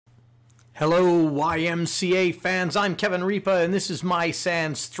Hello YMCA fans, I'm Kevin Ripa and this is my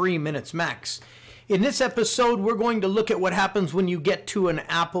Sans 3 Minutes Max. In this episode we're going to look at what happens when you get to an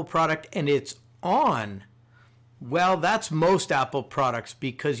Apple product and it's on. Well, that's most Apple products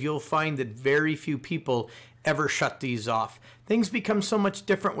because you'll find that very few people ever shut these off. Things become so much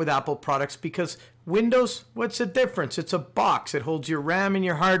different with Apple products because Windows, what's the difference? It's a box. It holds your RAM and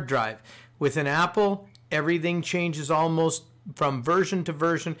your hard drive. With an Apple, everything changes almost from version to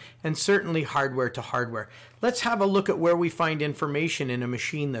version and certainly hardware to hardware. Let's have a look at where we find information in a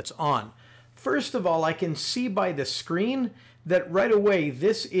machine that's on. First of all, I can see by the screen that right away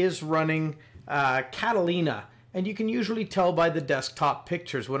this is running Catalina, and you can usually tell by the desktop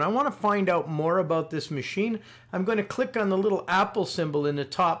pictures. When I want to find out more about this machine, I'm going to click on the little Apple symbol in the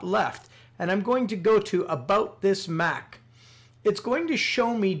top left and I'm going to go to About This Mac. It's going to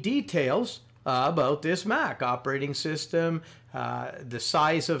show me details about this Mac, operating system, the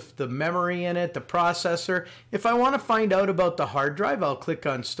size of the memory in it, the processor. If I want to find out about the hard drive, I'll click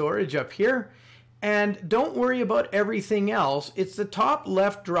on storage up here. And don't worry about everything else. It's the top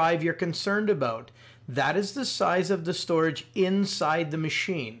left drive you're concerned about. That is the size of the storage inside the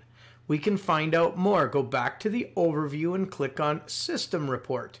machine. We can find out more. Go back to the overview and click on System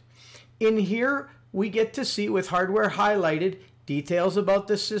Report. In here, we get to see with hardware highlighted details about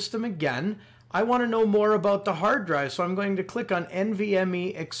the system again. I want to know more about the hard drive, so I'm going to click on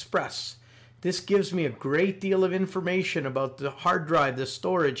NVMe Express. This gives me a great deal of information about the hard drive, the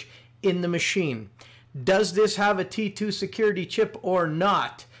storage in the machine. Does this have a T2 security chip or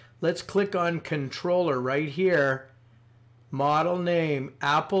not? Let's click on controller right here. Model name,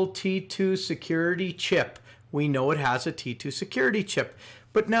 Apple T2 security chip. We know it has a T2 security chip.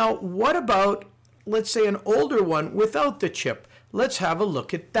 But now what about, let's say, an older one without the chip? Let's have a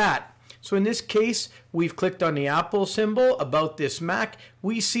look at that. So in this case, we've clicked on the Apple symbol, About This Mac.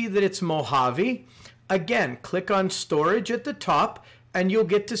 We see that it's Mojave. Again, click on Storage at the top, and you'll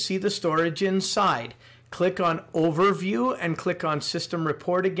get to see the storage inside. Click on Overview and click on System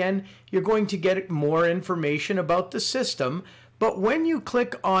Report again. You're going to get more information about the system. But when you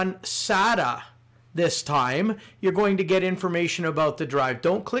click on SATA this time, you're going to get information about the drive.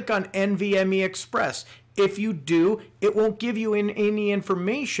 Don't click on NVMe Express. If you do, it won't give you any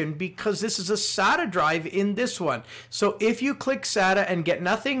information because this is a SATA drive in this one. So if you click SATA and get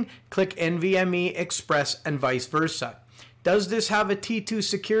nothing, click NVMe Express and vice versa. Does this have a T2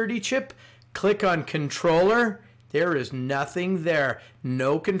 security chip? Click on controller. There is nothing there.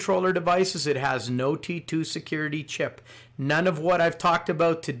 No controller devices. It has no T2 security chip. None of what I've talked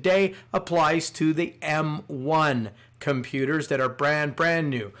about today applies to the M1 computers that are brand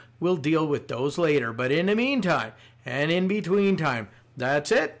new. We'll deal with those later. But in the meantime, and in between time,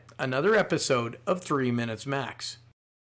 that's it. Another episode of 3 Minutes Max.